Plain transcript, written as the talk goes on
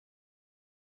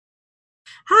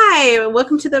Hi,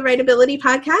 welcome to the Writability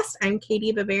Podcast. I'm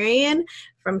Katie Bavarian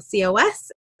from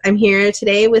COS. I'm here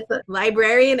today with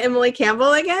librarian Emily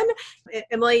Campbell again.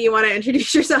 Emily, you want to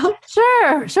introduce yourself?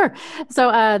 Sure.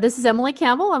 So this is Emily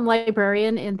Campbell. I'm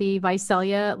librarian in the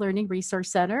Visalia Learning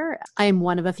Resource Center. I'm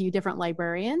one of a few different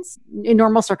librarians. In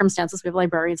normal circumstances, we have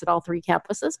librarians at all three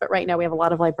campuses, but right now we have a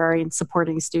lot of librarians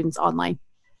supporting students online.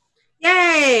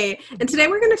 Yay! And today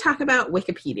we're going to talk about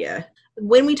Wikipedia.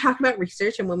 When we talk about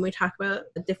research and when we talk about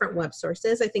different web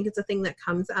sources, I think it's a thing that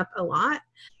comes up a lot.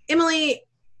 Emily,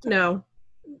 no.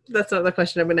 That's not the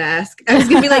question I'm going to ask. I was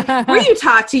going to be like, were you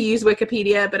taught to use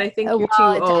Wikipedia? But I think you're too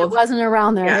old. It wasn't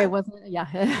around there. Yeah. It wasn't. Yeah.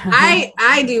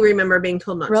 I do remember being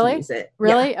told not to use it.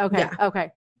 Really? Yeah. Okay. Yeah. Okay.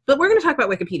 But we're going to talk about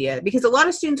Wikipedia because a lot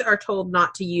of students are told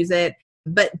not to use it.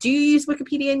 But do you use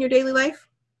Wikipedia in your daily life?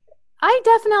 I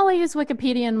definitely use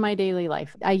Wikipedia in my daily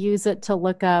life. I use it to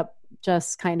look up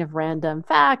just kind of random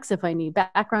facts. If I need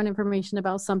background information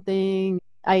about something,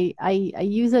 I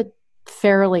use it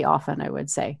fairly often, I would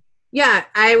say. Yeah,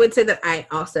 I would say that I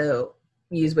also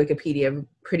use Wikipedia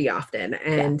pretty often.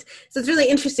 And so it's really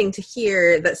interesting to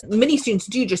hear that many students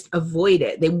do just avoid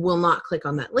it. They will not click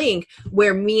on that link,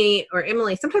 where me or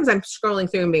Emily, sometimes I'm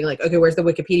scrolling through and being like, okay, where's the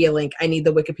Wikipedia link? I need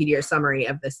the Wikipedia summary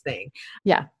of this thing.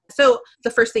 Yeah. So the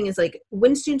first thing is, like,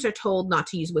 when students are told not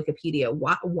to use Wikipedia,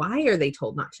 why are they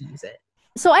told not to use it?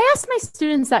 So I asked my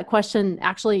students that question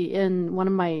actually in one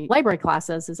of my library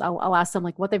classes. I'll ask them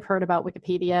like what they've heard about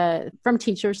Wikipedia from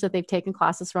teachers that they've taken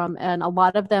classes from. And a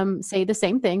lot of them say the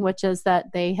same thing, which is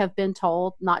that they have been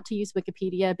told not to use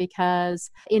Wikipedia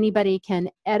because anybody can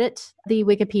edit the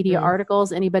Wikipedia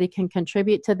articles, anybody can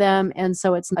contribute to them. And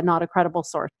so it's not a credible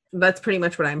source. That's pretty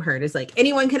much what I'm heard, is like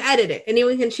anyone can edit it,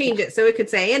 anyone can change it, so it could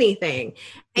say anything.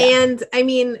 Yeah. And I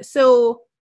mean, so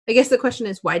I guess the question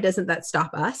is, why doesn't that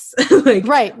stop us?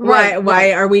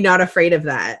 Why are we not afraid of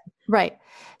that? Right.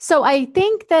 So I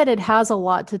think that it has a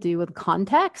lot to do with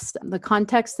context, the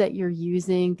context that you're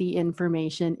using the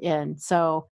information in.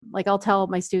 So like I'll tell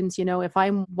my students, if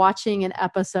I'm watching an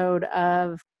episode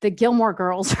of the Gilmore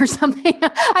Girls or something,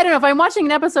 I don't know, if I'm watching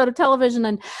an episode of television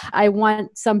and I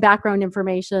want some background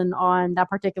information on that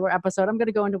particular episode, I'm going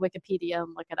to go into Wikipedia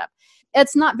and look it up.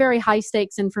 It's not very high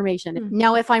stakes information. Mm-hmm.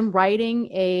 Now, if I'm writing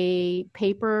a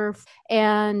paper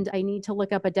and I need to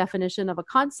look up a definition of a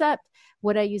concept,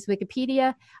 would I use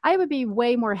Wikipedia? I would be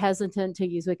way more hesitant to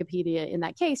use Wikipedia in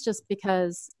that case, just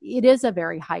because it is a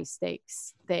very high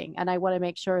stakes thing. And I want to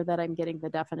make sure that I'm getting the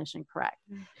definition correct.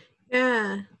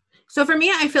 Yeah. So for me,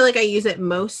 I feel like I use it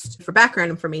most for background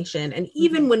information. And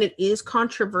even when it is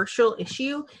controversial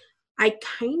issue, I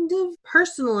kind of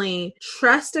personally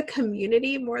trust a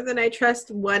community more than I trust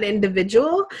one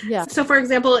individual. Yeah. So for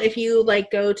example, if you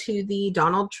go to the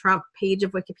Donald Trump page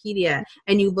of Wikipedia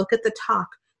and you look at the talk,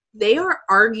 they are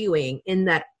arguing in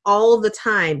that all the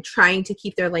time, trying to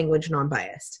keep their language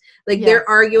non-biased. They're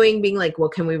arguing, being like, well,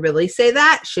 can we really say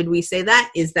that? Should we say that?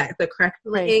 Is that the correct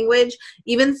language?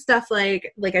 Even stuff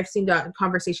like I've seen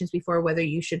conversations before, whether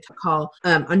you should call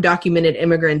undocumented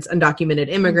immigrants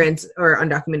or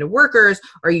undocumented workers,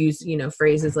 or use,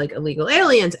 phrases like illegal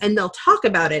aliens. And they'll talk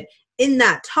about it in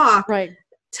that talk. Right.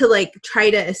 To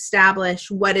try to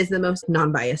establish what is the most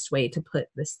non-biased way to put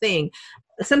this thing.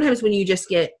 Sometimes when you just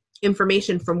get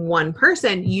information from one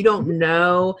person, you don't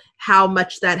know how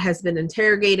much that has been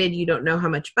interrogated. You don't know how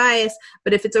much bias.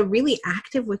 But if it's a really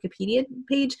active Wikipedia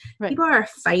page, people are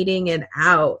fighting it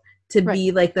out to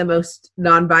be the most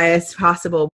non-biased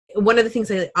possible. One of the things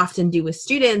I often do with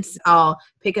students, I'll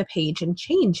pick a page and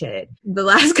change it. The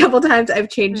last couple times I've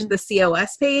changed the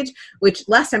COS page, which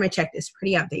last time I checked is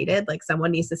pretty outdated.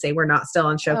 Someone needs to say we're not still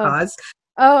on show cause.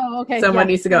 Oh, okay. Someone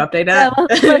needs to go update that.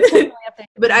 Yeah,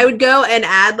 but I would go and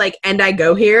add and I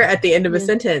go here at the end of a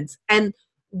sentence. And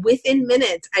within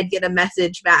minutes, I'd get a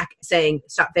message back saying,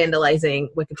 stop vandalizing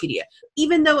Wikipedia.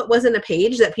 Even though it wasn't a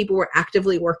page that people were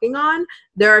actively working on,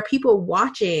 there are people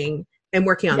watching and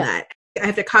working on that. I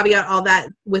have to caveat all that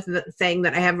with saying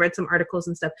that I have read some articles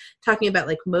and stuff talking about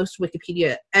most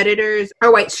Wikipedia editors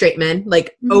are white straight men,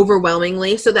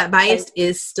 overwhelmingly. So that bias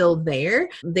is still there.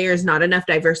 There's not enough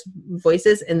diverse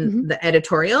voices in the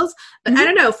editorials. But I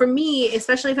don't know, for me,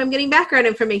 especially if I'm getting background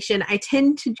information, I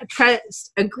tend to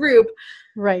trust a group.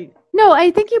 Right. No, I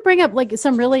think you bring up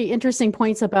some really interesting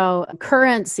points about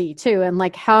currency too, and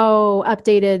how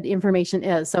updated information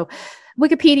is. So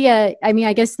Wikipedia, I mean,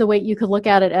 I guess the way you could look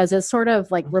at it as it sort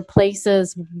of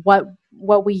replaces what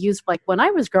we used when I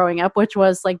was growing up, which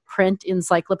was print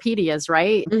encyclopedias,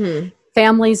 right? Mm-hmm.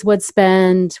 Families would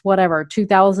spend $2,000,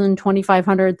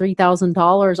 $2,500,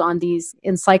 $3,000 on these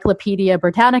Encyclopedia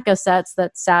Britannica sets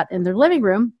that sat in their living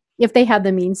room. if they had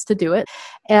the means to do it.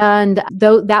 And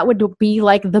though that would be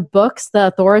like the books, the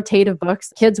authoritative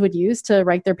books kids would use to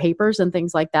write their papers and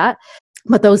things like that.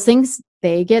 But those things,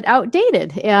 they get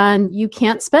outdated, and you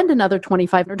can't spend another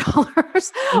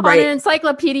 $2,500 on an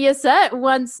encyclopedia set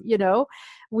once,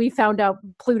 we found out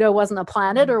Pluto wasn't a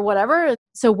planet or whatever.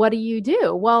 So what do you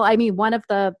do? Well, I mean, one of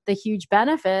the huge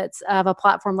benefits of a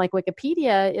platform like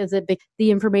Wikipedia is that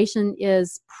the information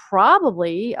is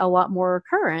probably a lot more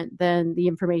current than the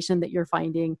information that you're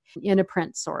finding in a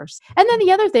print source. And then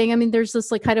the other thing, I mean, there's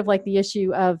this kind of the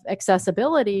issue of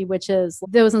accessibility, which is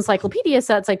those encyclopedia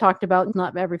sets I talked about,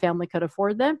 not every family could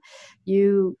afford them.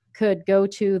 You could go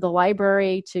to the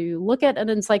library to look at an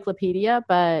encyclopedia,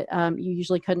 but you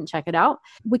usually couldn't check it out.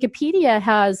 Wikipedia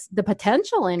has the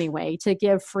potential anyway to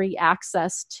give free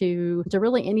access to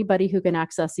really anybody who can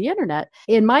access the internet.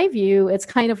 In my view, it's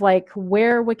kind of like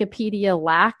where Wikipedia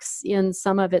lacks in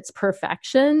some of its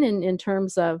perfection in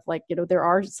terms of there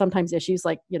are sometimes issues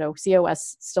like,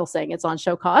 COS still saying it's on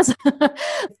show cause.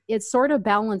 It's sort of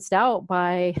balanced out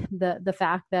by the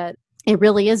fact that it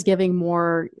really is giving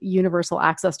more universal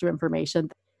access to information.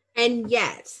 And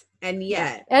yet,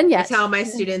 I tell my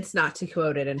students not to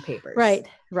quote it in papers.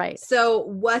 Right. So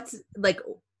what's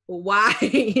why?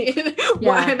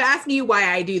 Well, I'm asking you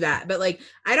why I do that, but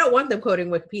I don't want them quoting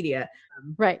Wikipedia.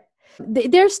 Right.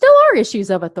 There still are issues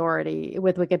of authority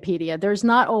with Wikipedia. There's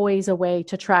not always a way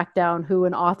to track down who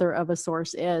an author of a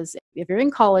source is. If you're in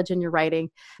college and you're writing,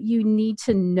 you need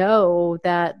to know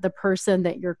that the person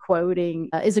that you're quoting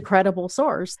is a credible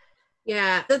source.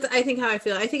 Yeah, that's I think how I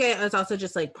feel. I think it's also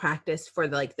just practice for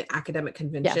the academic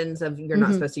conventions of you're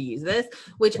not supposed to use this,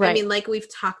 which I mean,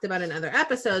 we've talked about in other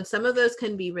episodes, some of those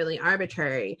can be really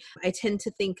arbitrary. I tend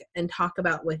to think and talk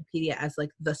about Wikipedia as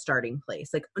the starting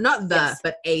place, not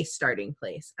but a starting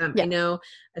place. I know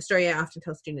a story I often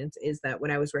tell students is that when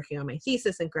I was working on my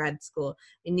thesis in grad school,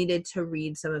 I needed to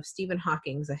read some of Stephen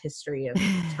Hawking's A History of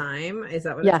Time. Is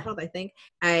that what it's called? I think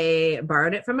I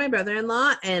borrowed it from my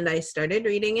brother-in-law and I started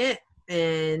reading it.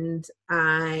 And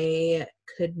I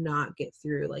could not get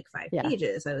through 5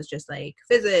 pages. I was just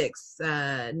physics,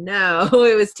 no,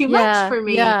 it was too much for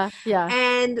me.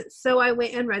 And so I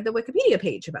went and read the Wikipedia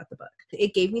page about the book.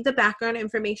 It gave me the background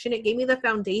information. It gave me the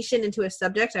foundation into a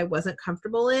subject I wasn't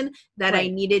comfortable in that I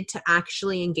needed to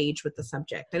actually engage with the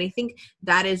subject. And I think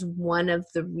that is one of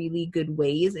the really good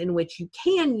ways in which you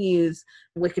can use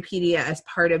Wikipedia as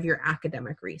part of your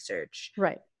academic research.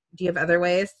 Right. Do you have other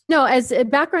ways? No, as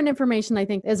background information, I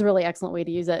think is a really excellent way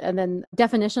to use it. And then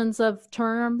definitions of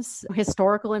terms,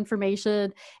 historical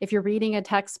information. If you're reading a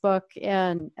textbook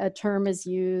and a term is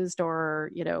used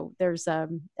or, there's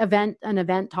an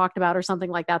event talked about or something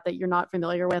like that you're not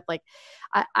familiar with,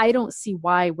 I don't see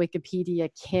why Wikipedia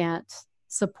can't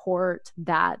support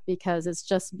that because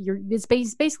it's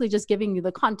basically just giving you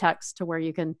the context to where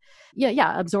you can,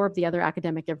 absorb the other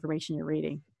academic information you're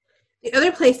reading. The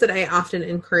other place that I often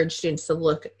encourage students to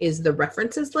look is the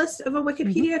references list of a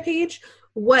Wikipedia page.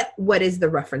 What is the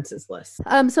references list?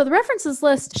 So the references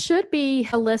list should be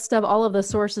a list of all of the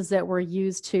sources that were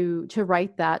used to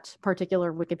write that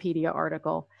particular Wikipedia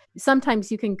article.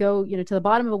 Sometimes you can go, to the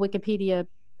bottom of a Wikipedia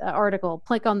article,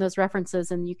 click on those references,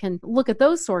 and you can look at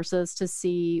those sources to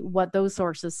see what those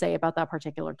sources say about that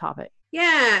particular topic.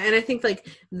 Yeah, and I think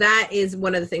that is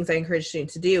one of the things I encourage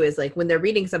students to do is when they're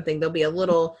reading something, there'll be a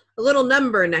little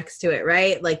number next to it,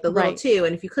 right? The little 2,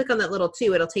 and if you click on that little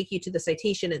 2, it'll take you to the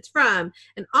citation it's from,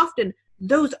 and often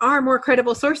those are more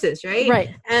credible sources, right?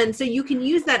 Right. And so you can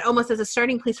use that almost as a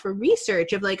starting place for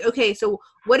research of okay, so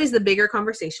what is the bigger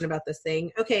conversation about this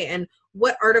thing? Okay, and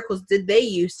what articles did they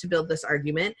use to build this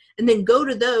argument? And then go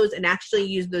to those and actually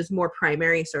use those more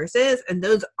primary sources. And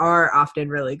those are often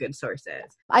really good sources.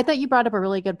 I thought you brought up a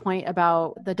really good point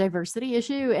about the diversity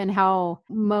issue and how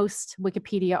most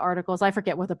Wikipedia articles, I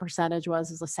forget what the percentage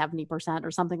was, it was 70%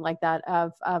 or something like that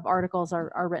of articles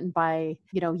are written by,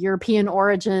 European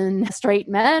origin straight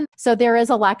men. So there is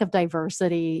a lack of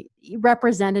diversity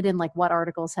represented in what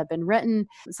articles have been written.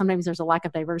 Sometimes there's a lack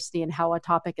of diversity in how a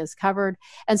topic is covered.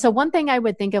 And so one thing I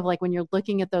would think of when you're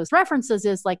looking at those references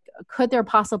is could there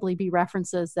possibly be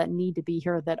references that need to be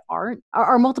here that aren't?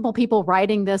 Are multiple people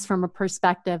writing this from a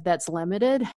perspective that's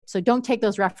limited? So don't take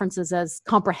those references as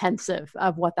comprehensive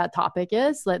of what that topic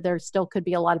is. There still could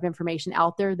be a lot of information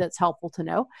out there that's helpful to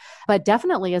know, but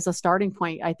definitely as a starting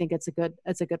point, I think it's a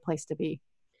good place to be.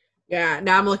 Yeah,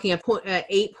 now I'm looking at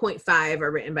 8.5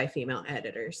 are written by female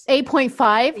editors.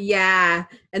 8.5? Yeah,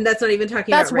 and that's not even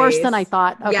talking about race. That's worse than I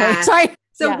thought. Okay, sorry.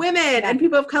 So women and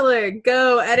people of color,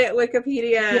 go edit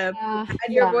Wikipedia, add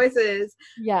your voices.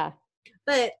 Yeah.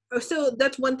 But so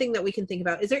that's one thing that we can think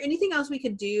about. Is there anything else we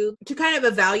could do to kind of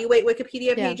evaluate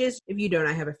Wikipedia pages? If you don't,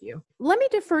 I have a few. Let me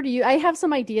defer to you. I have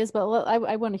some ideas, but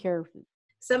I want to hear.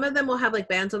 Some of them will have like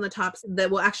bands on the tops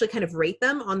that will actually kind of rate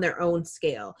them on their own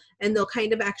scale. And they'll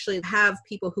kind of actually have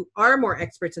people who are more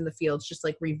experts in the fields just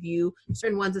like review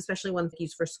certain ones, especially ones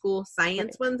used for school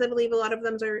science ones. I believe a lot of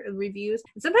them are reviews.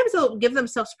 And sometimes they'll give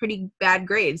themselves pretty bad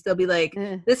grades. They'll be like,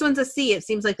 this one's a C. It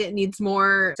seems like it needs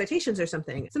more citations or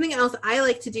something. Something else I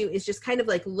like to do is just kind of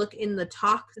like look in the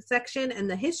talk section and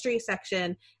the history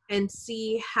section and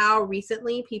see how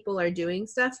recently people are doing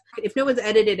stuff. If no one's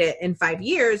edited it in 5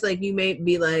 years, like you may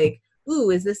be like,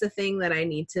 ooh, is this a thing that I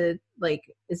need to like,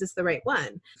 is this the right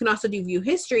one? You can also do view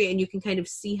history and you can kind of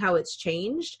see how it's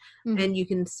changed. And you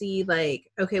can see like,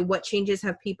 okay, what changes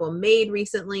have people made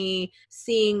recently?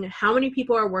 Seeing how many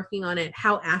people are working on it,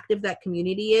 how active that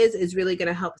community is really going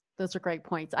to help. Those are great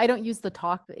points. I don't use the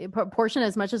talk portion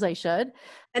as much as I should.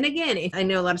 And again, I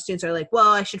know a lot of students are like, well,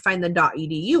 I should find the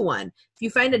 .edu one. If you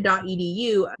find a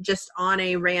 .edu just on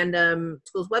a random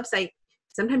school's website,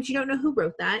 sometimes you don't know who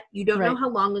wrote that. You don't know how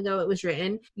long ago it was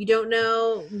written. You don't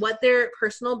know what their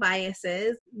personal bias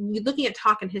is. Looking at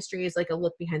talk and history is like a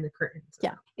look behind the curtain. So.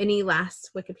 Yeah. Any last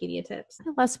Wikipedia tips?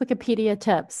 Last Wikipedia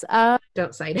tips.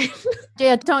 Don't cite it.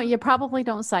 You probably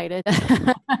don't cite it.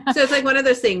 So it's like one of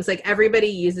those things, like everybody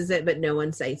uses it, but no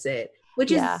one cites it,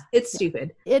 which is, it's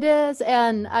stupid. It is.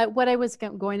 And what I was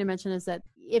going to mention is that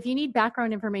if you need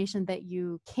background information that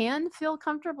you can feel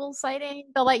comfortable citing,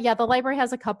 the library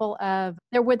has a couple of,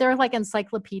 they're like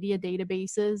encyclopedia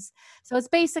databases. So it's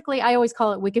basically, I always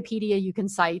call it Wikipedia you can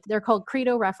cite. They're called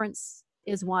Credo Reference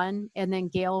is one, and then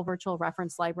Gale Virtual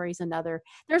Reference Library is another.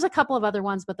 There's a couple of other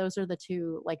ones, but those are the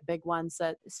two like big ones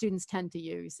that students tend to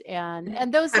use.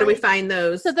 And those. How do we find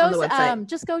those? So those, on the website?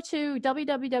 Just go to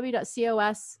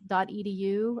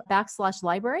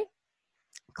www.cos.edu/library.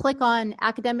 Click on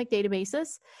academic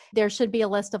databases. There should be a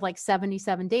list of like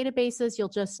 77 databases. You'll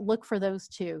just look for those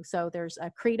two. So there's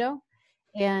a Credo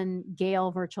and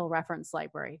Gale Virtual Reference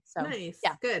Library. So nice.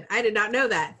 Yeah. Good. I did not know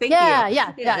that. Thank you.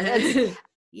 Yeah.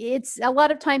 It's a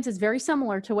lot of times it's very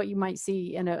similar to what you might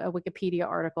see in a Wikipedia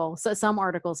article. So some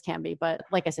articles can be, but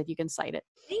like I said, you can cite it.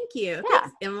 Thank you. Yeah.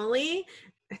 Thanks, Emily.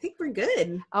 I think we're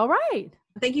good. All right.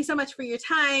 Thank you so much for your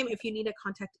time. If you need to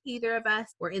contact either of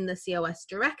us, we're in the COS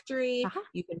directory.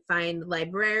 You can find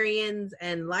librarians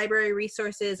and library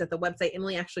resources at the website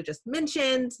Emily actually just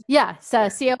mentioned. Yeah, so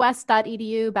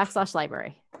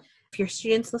cos.edu/library. If your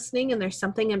students listening and there's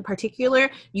something in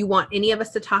particular you want any of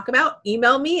us to talk about,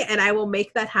 email me and I will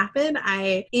make that happen.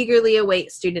 I eagerly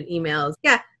await student emails.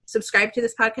 Yeah, subscribe to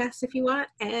this podcast if you want.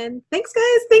 And thanks,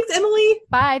 guys. Thanks, Emily.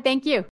 Bye. Thank you.